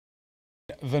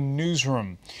the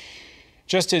newsroom.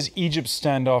 Just as Egypt's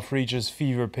standoff reaches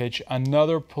fever pitch,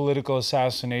 another political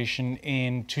assassination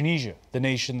in Tunisia, the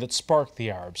nation that sparked the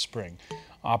Arab Spring.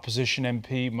 Opposition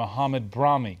MP Mohamed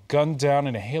Brahmi gunned down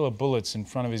in a hail of bullets in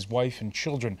front of his wife and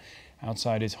children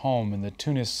outside his home in the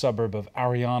Tunis suburb of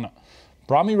Ariana.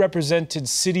 Brahmi represented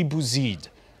Sidi Bouzid,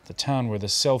 the town where the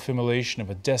self-immolation of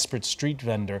a desperate street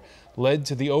vendor led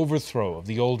to the overthrow of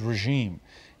the old regime.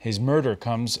 His murder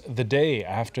comes the day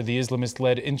after the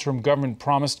Islamist-led interim government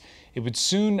promised it would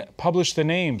soon publish the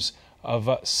names of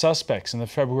suspects in the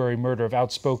February murder of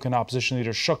outspoken opposition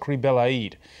leader Chokri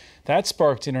Belaid. That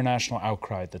sparked international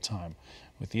outcry at the time,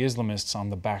 with the Islamists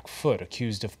on the back foot,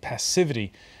 accused of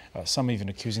passivity, some even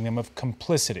accusing them of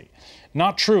complicity.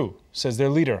 Not true, says their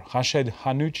leader, Rached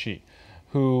Ghannouchi,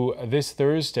 who this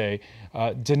Thursday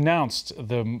denounced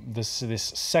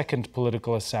this second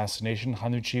political assassination.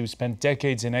 Ghannouchi, who spent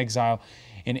decades in exile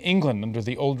in England under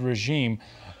the old regime,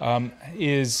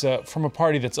 is from a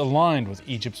party that's aligned with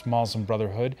Egypt's Muslim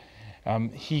Brotherhood.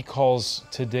 He calls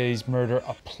today's murder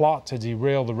a plot to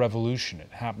derail the revolution.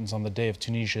 It happens on the day of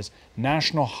Tunisia's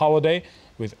national holiday,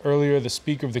 with earlier the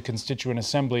Speaker of the Constituent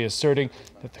Assembly asserting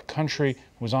that the country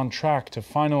was on track to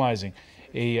finalizing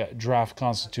a draft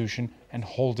constitution and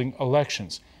holding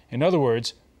elections. In other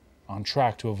words, on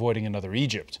track to avoiding another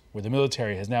Egypt, where the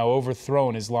military has now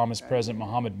overthrown Islamist President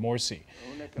Mohamed Mhirsi.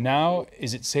 Now,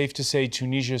 is it safe to say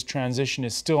Tunisia's transition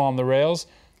is still on the rails?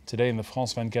 Today in the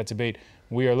France 24 debate,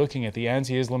 we are looking at the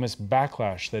anti-Islamist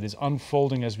backlash that is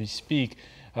unfolding as we speak.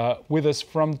 With us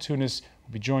from Tunis,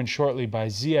 we'll be joined shortly by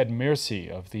Zied Mhirsi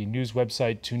of the news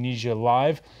website Tunisia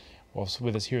Live. Also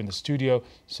with us here in the studio,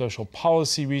 social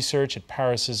policy research at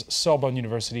Paris's Sorbonne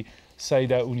University,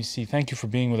 Saida, OUNISSI. Thank you for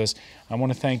being with us. I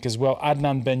want to thank as well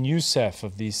Adnane Ben Youssef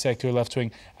of the secular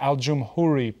left-wing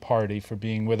Aljoumhouri party for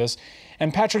being with us,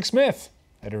 and Patrick Smith,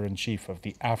 editor-in-chief of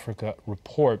the Africa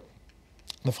Report.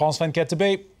 The France 24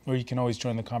 debate, where you can always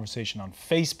join the conversation on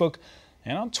Facebook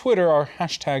and on Twitter, our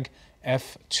hashtag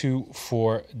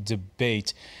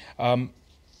F24debate.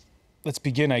 Let's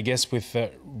begin, I guess, with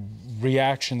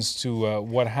reactions to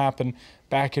what happened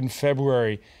back in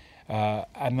February.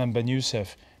 Adnane Ben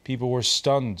Youssef, people were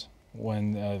stunned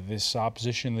when this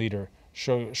opposition leader,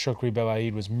 Chokri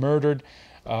Belaid, was murdered.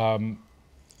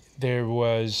 There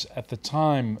was, at the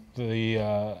time, the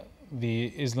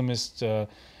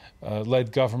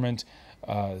Islamist-led government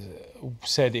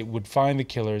said it would find the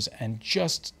killers, and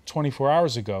just 24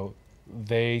 hours ago,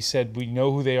 they said, we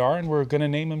know who they are and we're going to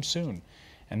name them soon.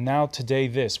 And now today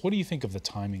this. What do you think of the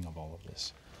timing of all of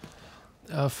this?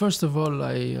 First of all,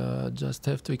 I just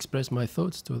have to express my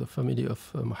thoughts to the family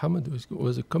of Mohammed, who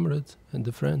was a comrade and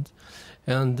a friend.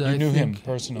 And you knew him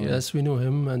personally? Yes, we knew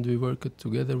him, and we worked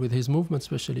together with his movement,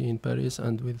 especially in Paris,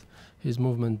 and with his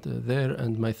movement there.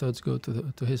 And my thoughts go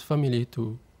to his family,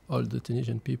 to all the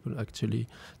Tunisian people, actually,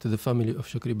 to the family of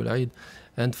Chokri Belaid.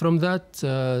 And from that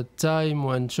time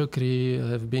when Chokri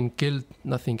have been killed,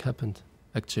 nothing happened,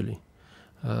 actually.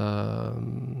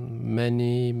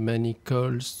 Many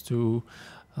calls to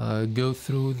go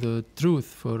through the truth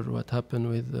for what happened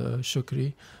with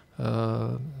Chokri.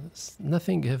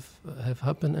 Nothing have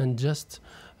happened, and just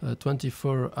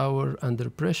 24 hours under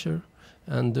pressure,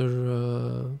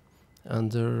 under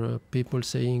people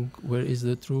saying where is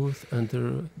the truth,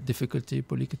 under difficulty,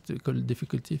 political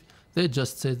difficulty. They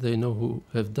just said they know who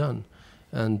have done,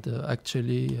 and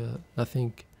actually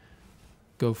nothing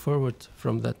go forward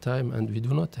from that time, and we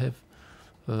do not have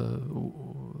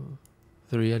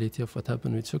the reality of what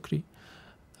happened with Chokri.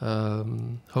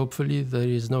 Hopefully there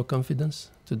is no confidence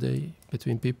today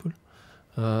between people.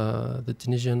 The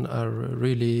Tunisians are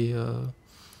really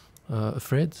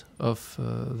afraid of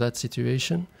that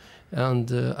situation, and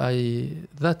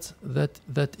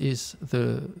that is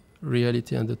the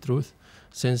reality and the truth.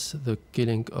 Since the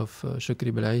killing of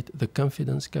Chokri Belaid, the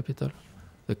confidence capital,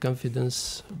 the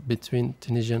confidence between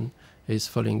Tunisians is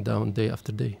falling down day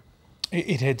after day.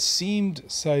 It had seemed,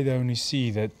 Saida,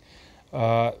 OUNISSI, that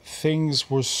things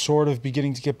were sort of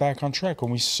beginning to get back on track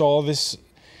when we saw this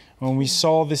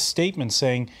statement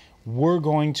saying, we're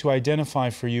going to identify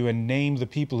for you and name the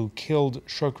people who killed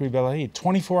Chokri Belaid.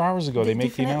 24 hours ago they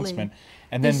make the announcement,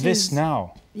 and then this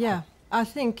now. Yeah, I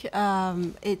think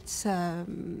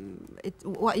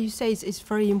what you say is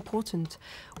very important.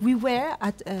 We were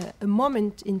at a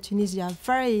moment in Tunisia,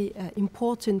 very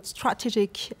important,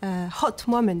 strategic, hot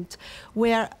moment,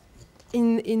 where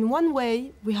in one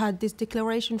way, we had this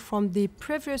declaration from the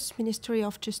previous Ministry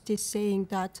of Justice saying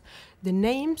that the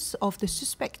names of the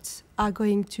suspects are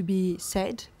going to be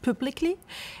said publicly,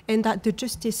 and that the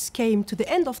justice came to the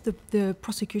end of the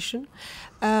prosecution.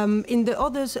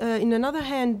 In another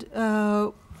hand,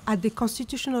 at the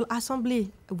Constitutional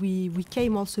Assembly, we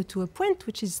came also to a point,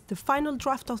 which is the final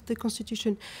draft of the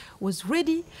Constitution was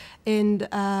ready, and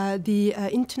the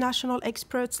international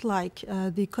experts like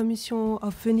the Commission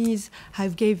of Venice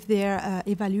have gave their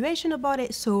evaluation about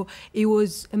it. So it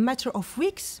was a matter of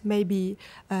weeks, maybe,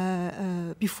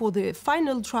 before the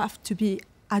final draft to be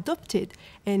adopted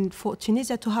and for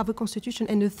Tunisia to have a constitution.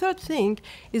 And the third thing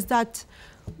is that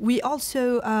we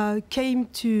also came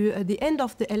to the end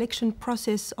of the election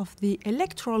process of the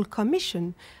Electoral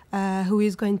Commission, who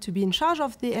is going to be in charge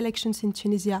of the elections in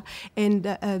Tunisia. And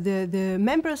the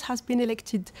members has been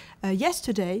elected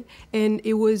yesterday, and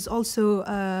it was also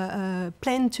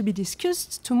planned to be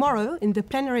discussed tomorrow in the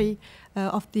plenary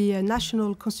of the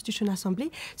National Constitution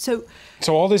Assembly. So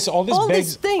all this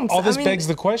begs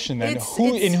the question then: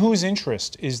 in whose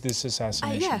interest is this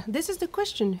assassination? Yeah, this is the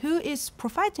question. Who is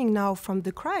profiting now from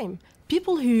the crime?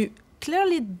 People who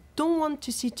clearly don't want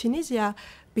to see Tunisia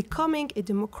becoming a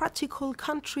democratical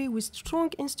country with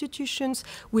strong institutions,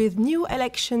 with new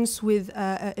elections, with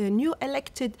a new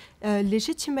elected,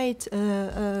 legitimate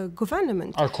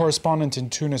government. Our correspondent in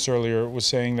Tunis earlier was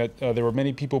saying that there were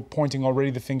many people pointing already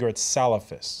the finger at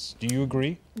Salafists. Do you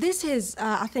agree? This is,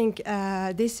 I think,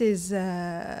 this is,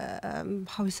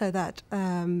 how we say that,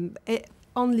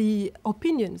 only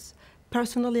opinions.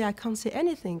 Personally, I can't say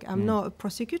anything. I'm not a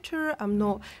prosecutor. I'm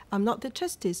not the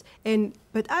justice.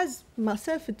 But as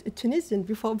myself, a Tunisian,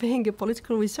 before being a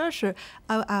political researcher,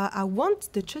 I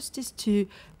want the justice to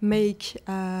make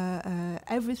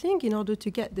everything in order to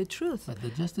get the truth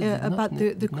about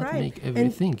the crime. Make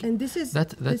everything. And this is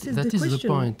the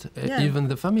point. Yeah. Even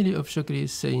the family of Shukri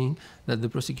is saying that the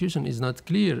prosecution is not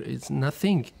clear. It's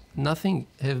nothing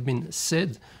have been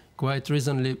said quite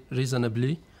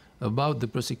reasonably about the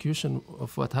prosecution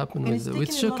of what happened with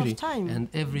Shukri, and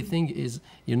everything is,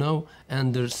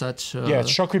 under such.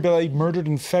 Shukri Belaid murdered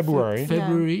in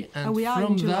February. And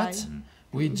from that,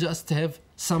 we just have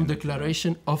some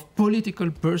declaration of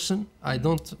political person. I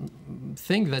don't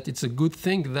think that it's a good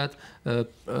thing that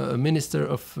a minister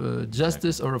of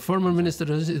justice or a former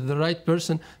minister is the right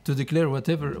person to declare what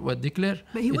declare.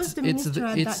 But he was the minister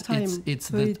at that time. It's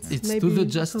to the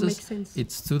justice,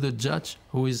 it's to the judge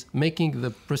who is making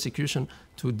the prosecution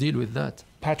to deal with that.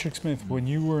 Patrick Smith, when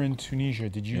you were in Tunisia,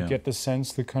 did you get the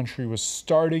sense the country was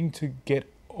starting to get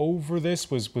over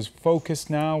this, was focused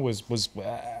now, as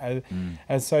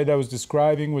Saida was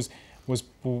describing, was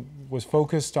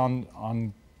focused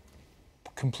on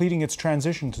completing its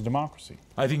transition to democracy?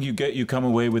 I think you come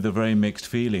away with a very mixed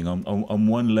feeling. On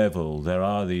one level, there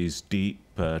are these deep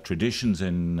traditions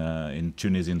in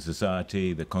Tunisian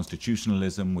society, the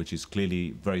constitutionalism, which is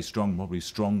clearly very strong, probably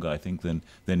stronger, I think, than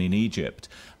in Egypt,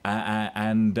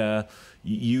 and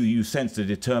you sense the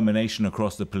determination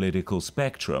across the political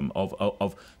spectrum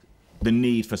of the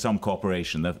need for some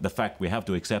cooperation, the fact we have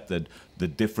to accept that the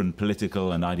different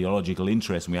political and ideological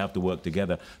interests, and we have to work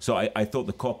together. So I thought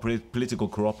the political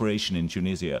cooperation in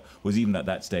Tunisia was, even at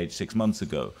that stage 6 months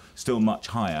ago, still much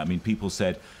higher. I mean, people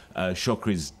said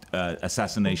Shukri's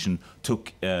assassination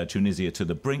took Tunisia to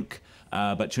the brink,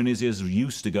 but Tunisia is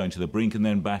used to going to the brink and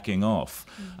then backing off.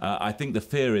 I think the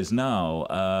fear is now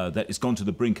that it's gone to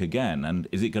the brink again, and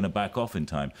is it going to back off in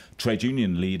time? Trade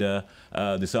union leader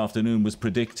this afternoon was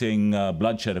predicting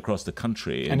bloodshed across the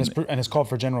country. And has called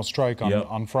for general strike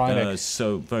on Friday.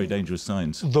 So very dangerous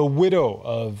signs. The widow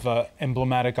of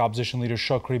emblematic opposition leader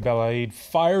Shukri Belaid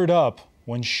fired up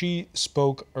when she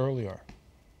spoke earlier.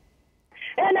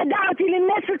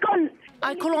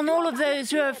 I call on all of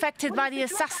those who are affected by the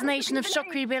assassination of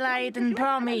Shukri Belaid and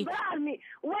Brahmi,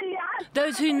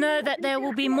 those who know that there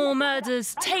will be more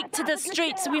murders, take to the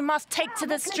streets. We must take to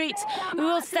the streets. We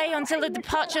will stay until the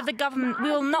departure of the government. We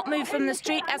will not move from the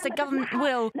street as the government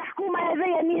will.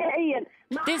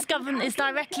 This government is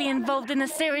directly involved in a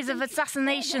series of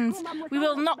assassinations. We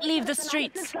will not leave the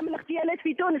streets.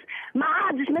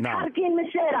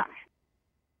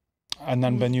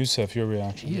 Adnane Ben Youssef, your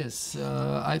reaction? Yes,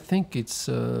 I think it's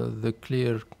the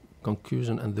clear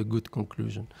conclusion and the good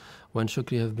conclusion. When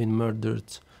Shukri have been murdered,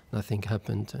 nothing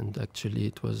happened, and actually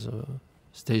it was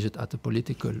staged at a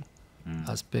political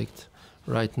aspect.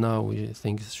 Right now, we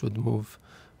think should move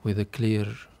with a clear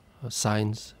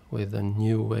signs, with a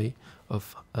new way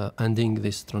of ending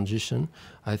this transition.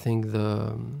 I think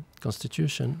the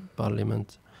Constitution,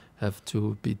 Parliament, have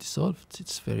to be dissolved.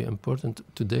 It's very important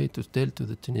today to tell to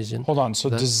the Tunisian. Hold on. So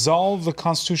dissolve the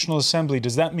Constitutional Assembly.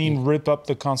 Does that mean rip up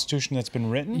the constitution that's been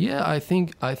written? Yeah, I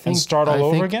think. And start all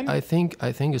over again. I think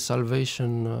a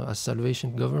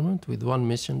salvation government with one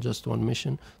mission, just one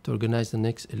mission, to organize the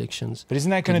next elections. But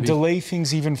isn't that going to delay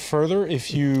things even further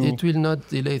if you? It will not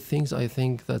delay things. I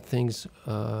think that things.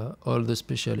 All the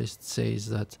specialists say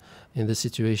that in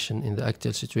the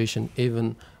actual situation,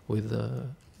 even with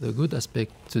the good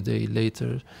aspect today,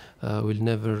 later, will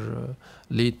never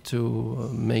lead to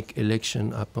make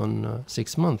election upon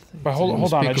 6 months. But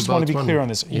hold on, I just want to be clear on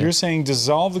this. Yeah. You're saying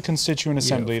dissolve the Constituent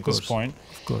Assembly at this point.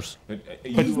 Of course. But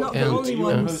he's not the only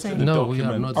one saying. No, we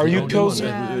are not. Are you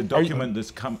the document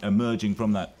that's emerging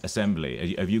from that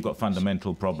assembly? Have you got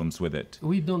fundamental problems with it?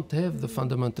 We don't have the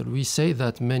fundamental. We say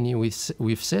that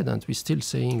we've said, and we're still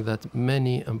saying that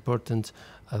many important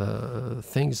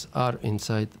things are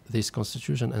inside this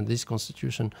constitution, and this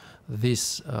constitution,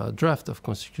 this draft of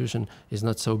constitution is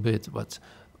not so bad. But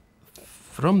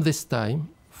from this time,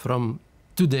 from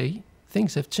today,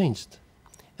 things have changed,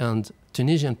 and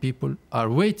Tunisian people are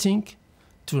waiting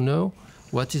to know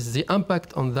what is the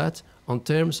impact on that, on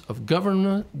terms of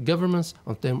governance,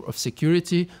 on terms of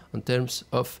security, on terms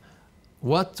of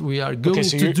what we are going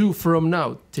to do from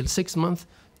now till 6 months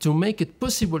to make it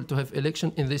possible to have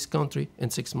election in this country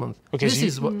in 6 months. Okay, this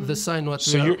is what the sign. What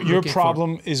so your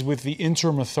problem is with the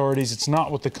interim authorities. It's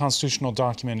not with the constitutional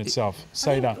document itself.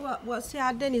 Saida. Well,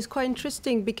 Adnane is quite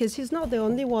interesting because he's not the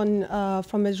only one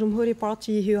from the Aljoumhouri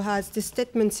party who has this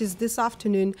statement since this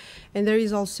afternoon, and there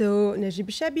is also Najib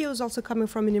Shabi, who's also coming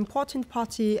from an important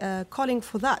party calling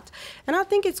for that. And I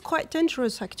think it's quite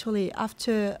dangerous actually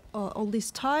after all this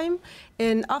time,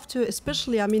 and after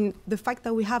especially, I mean, the fact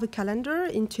that we have a calendar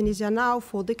in Tunisia now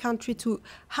for the country to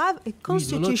have a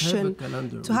constitution,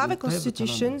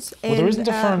 Well, there isn't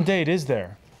a firm date, is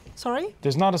there? Sorry?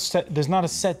 There's not a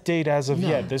set date as of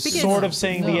yet. There's sort of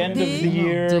saying the end of the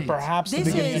year, perhaps the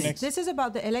beginning of next. This is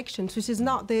about the elections. This is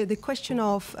not the question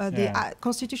of the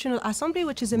Constitutional Assembly,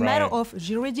 which is a matter of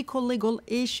juridical legal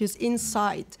issues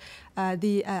inside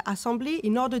the Assembly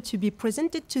in order to be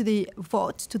presented to the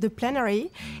vote, to the plenary,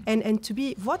 and to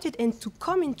be voted and to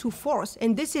come into force.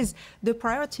 And this is the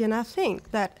priority. And I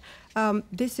think that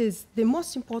this is the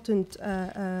most important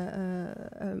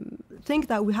thing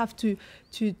that we have to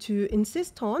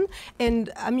insist on. And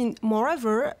I mean,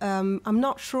 moreover, I'm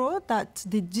not sure that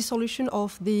the dissolution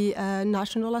of the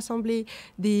National Assembly,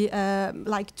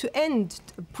 to end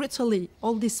prettily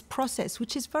all this process,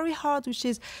 which is very hard, which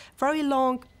is very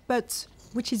long, but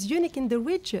which is unique in the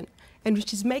region, and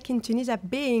which is making Tunisia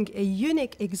being a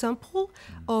unique example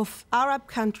of Arab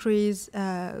countries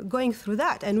going through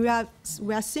that. And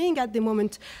we are seeing at the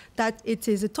moment that it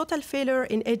is a total failure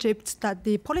in Egypt, that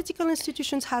the political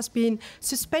institutions has been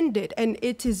suspended, and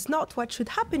it is not what should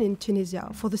happen in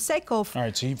Tunisia for the sake of. All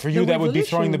right, so for you that would be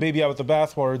throwing the baby out with the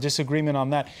bathwater. Disagreement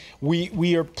on that.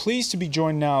 We are pleased to be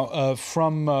joined now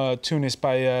from Tunis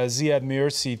by Zied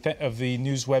Mhirsi of the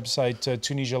news website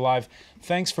Tunisia Live.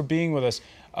 Thanks for being with us.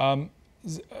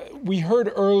 We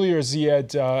heard earlier,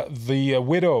 Zied, the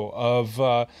widow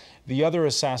of the other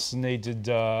assassinated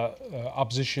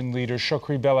opposition leader,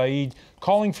 Chokri Belaid,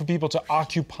 calling for people to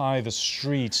occupy the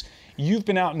streets. You've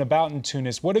been out and about in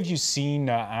Tunis. What have you seen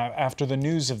after the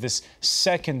news of this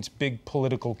second big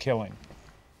political killing?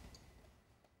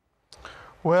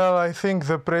 Well, I think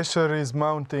the pressure is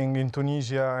mounting in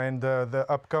Tunisia, and the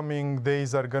upcoming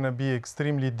days are going to be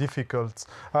extremely difficult.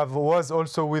 I was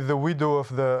also with the widow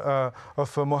of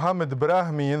Mohammed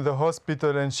Brahmi in the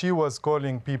hospital, and she was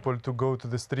calling people to go to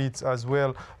the streets as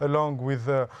well, along with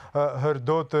her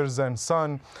daughters and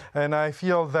son. And I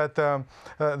feel that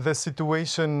the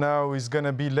situation now is going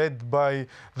to be led by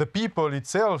the people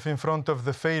itself in front of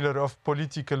the failure of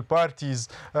political parties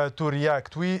to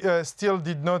react. We still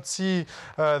did not see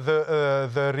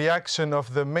the reaction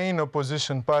of the main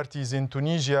opposition parties in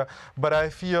Tunisia, but I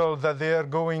feel that they are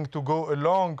going to go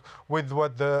along with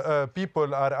what the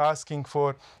people are asking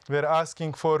for. They're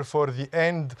asking for the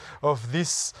end of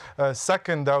this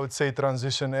second, I would say,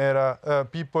 transition era.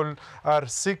 People are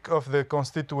sick of the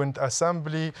Constituent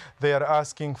Assembly. They are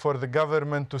asking for the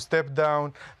government to step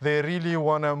down. They really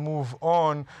want to move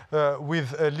on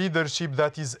with a leadership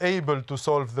that is able to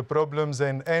solve the problems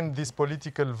and end this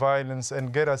political violence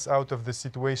and get us out of the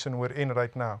situation we're in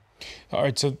right now. All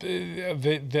right, so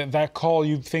that call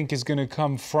you think is going to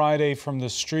come Friday from the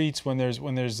streets when there's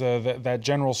that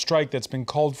general strike that's been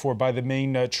called for by the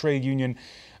main trade union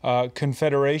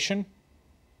confederation?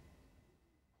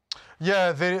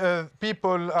 yeah,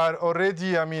 people are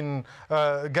already,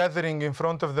 gathering in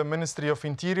front of the Ministry of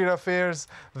Interior Affairs.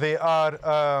 They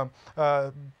are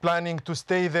planning to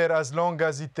stay there as long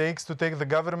as it takes to take the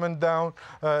government down.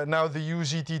 Now the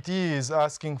UGTT is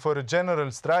asking for a general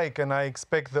strike, and I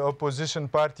expect the opposition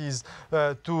parties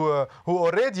who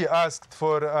already asked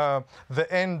for the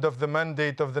end of the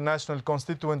mandate of the National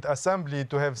Constituent Assembly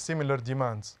to have similar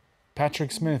demands.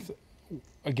 Patrick Smith,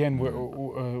 again, we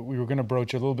were going to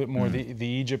broach a little bit more the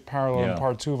Egypt parallel in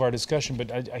part two of our discussion,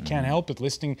 but I can't help it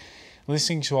listening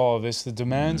to all of this. The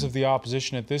demands of the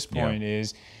opposition at this point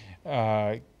is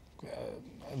the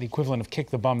equivalent of kick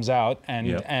the bums out,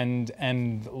 and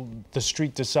the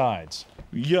street decides.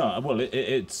 Yeah, well,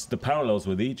 it's the parallels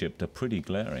with Egypt are pretty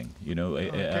glaring. You know,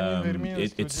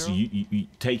 it's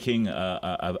taking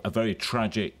a very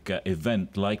tragic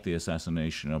event like the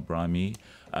assassination of Brahmi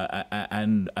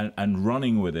and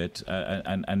running with it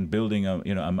and building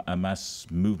a mass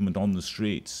movement on the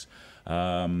streets.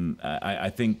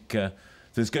 I think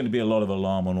there's going to be a lot of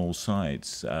alarm on all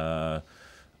sides.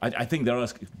 I think there are,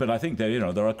 but I think there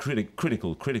are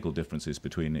critical differences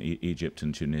between Egypt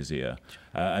and Tunisia,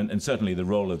 and certainly the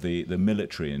role of the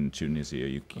military in Tunisia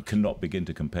you cannot begin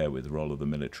to compare with the role of the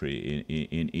military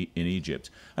in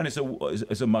Egypt, and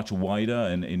it's a much wider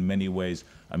and in many ways.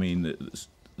 I mean,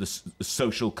 the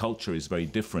social culture is very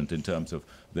different in terms of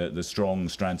the strong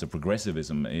strands of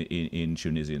progressivism in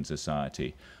Tunisian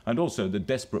society, and also the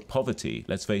desperate poverty.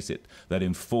 Let's face it, that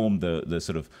informed the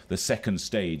sort of the second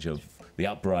stage of the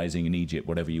uprising in Egypt,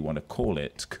 whatever you want to call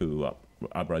it, coup,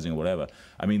 uprising or whatever.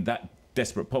 I mean, that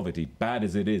desperate poverty, bad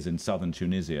as it is in southern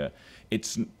Tunisia,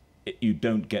 you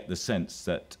don't get the sense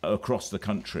that across the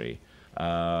country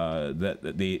that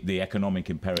the economic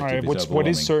imperative is overwhelming. What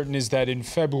is certain is that in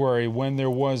February, when there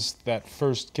was that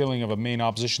first killing of a main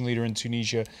opposition leader in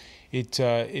Tunisia,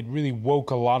 it really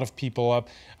woke a lot of people up.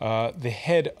 The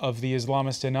head of the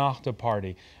Islamist Ennahda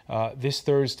party, this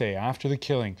Thursday, after the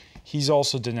killing, he's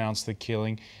also denounced the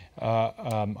killing.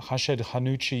 Khashed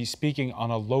Khanouchi speaking on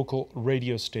a local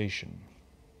radio station.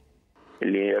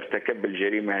 The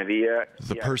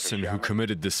person who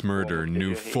committed this murder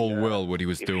knew full well what he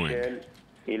was doing.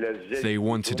 They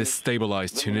want to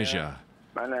destabilize Tunisia.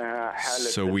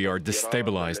 So we are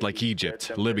destabilized like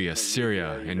Egypt, Libya,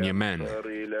 Syria, and Yemen.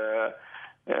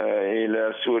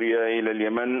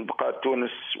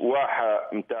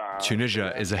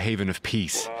 Tunisia is a haven of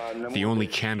peace, the only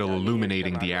candle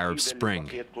illuminating the Arab Spring.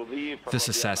 This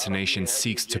assassination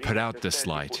seeks to put out this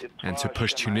light and to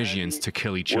push Tunisians to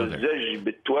kill each other.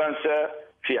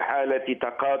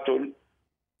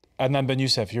 Adnane Ben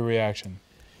Youssef, your reaction?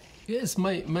 Yes,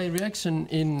 my reaction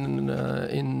in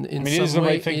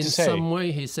some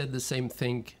way he said the same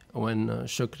thing when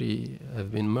Shukri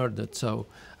have been murdered. So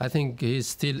I think he's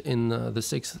still in the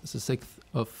 6th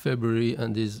of February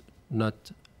and is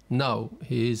not now.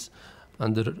 He is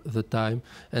under the time.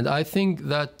 And I think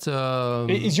that...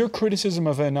 is your criticism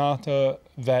of Ennahda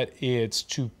that it's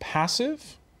too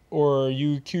passive? Or are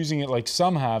you accusing it, like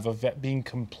some have, of being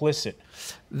complicit?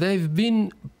 They've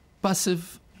been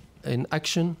passive in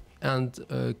action and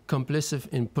complicit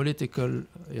in political,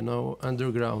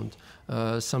 underground.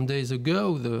 Some days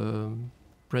ago, the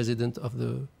president of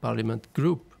the parliament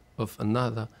group of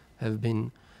Ennahda have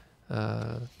been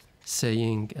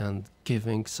saying and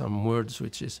giving some words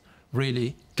which is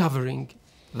really covering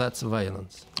that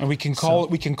violence. And we can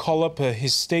call up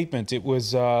his statement. It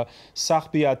was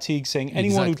Sahbi Atig saying,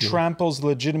 anyone who tramples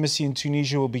legitimacy in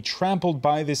Tunisia will be trampled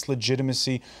by this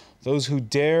legitimacy. Those who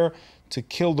dare to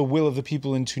kill the will of the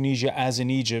people in Tunisia, as in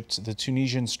Egypt, the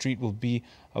Tunisian street will be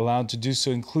allowed to do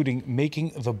so, including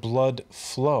making the blood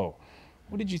flow.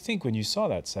 What did you think when you saw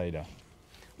that, Saida?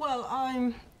 Well,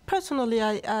 personally,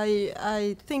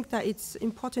 I think that it's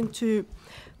important to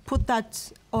put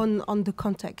that on the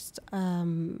context.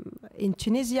 In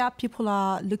Tunisia, people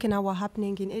are looking at what's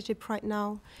happening in Egypt right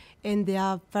now, and they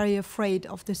are very afraid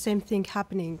of the same thing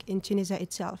happening in Tunisia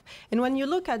itself. And when you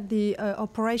look at the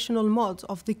operational mode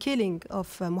of the killing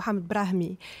of Mohamed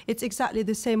Brahmi, it's exactly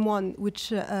the same one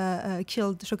which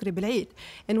killed Shukri Belaid.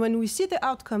 And when we see the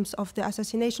outcomes of the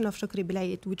assassination of Shukri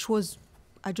Belaid, which was,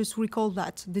 I just recall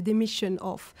that, the demission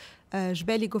of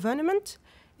Jbali government,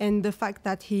 and the fact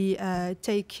that he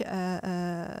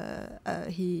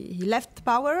left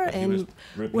power, but and he was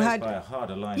replaced by a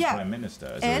harder line prime minister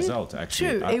as a result.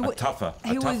 Actually, a tougher,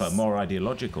 more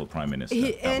ideological prime minister.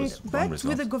 But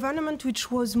with a government which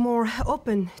was more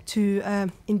open to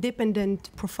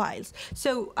independent profiles.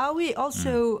 So are we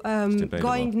also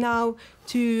going now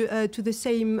to the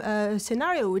same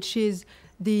scenario, which is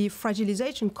the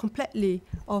fragilization completely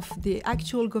of the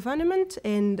actual government,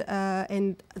 and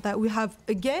that we have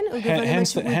again a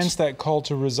government hence that call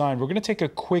to resign. We're going to take a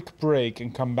quick break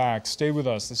and come back. Stay with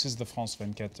us. This is the France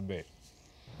 24 debate.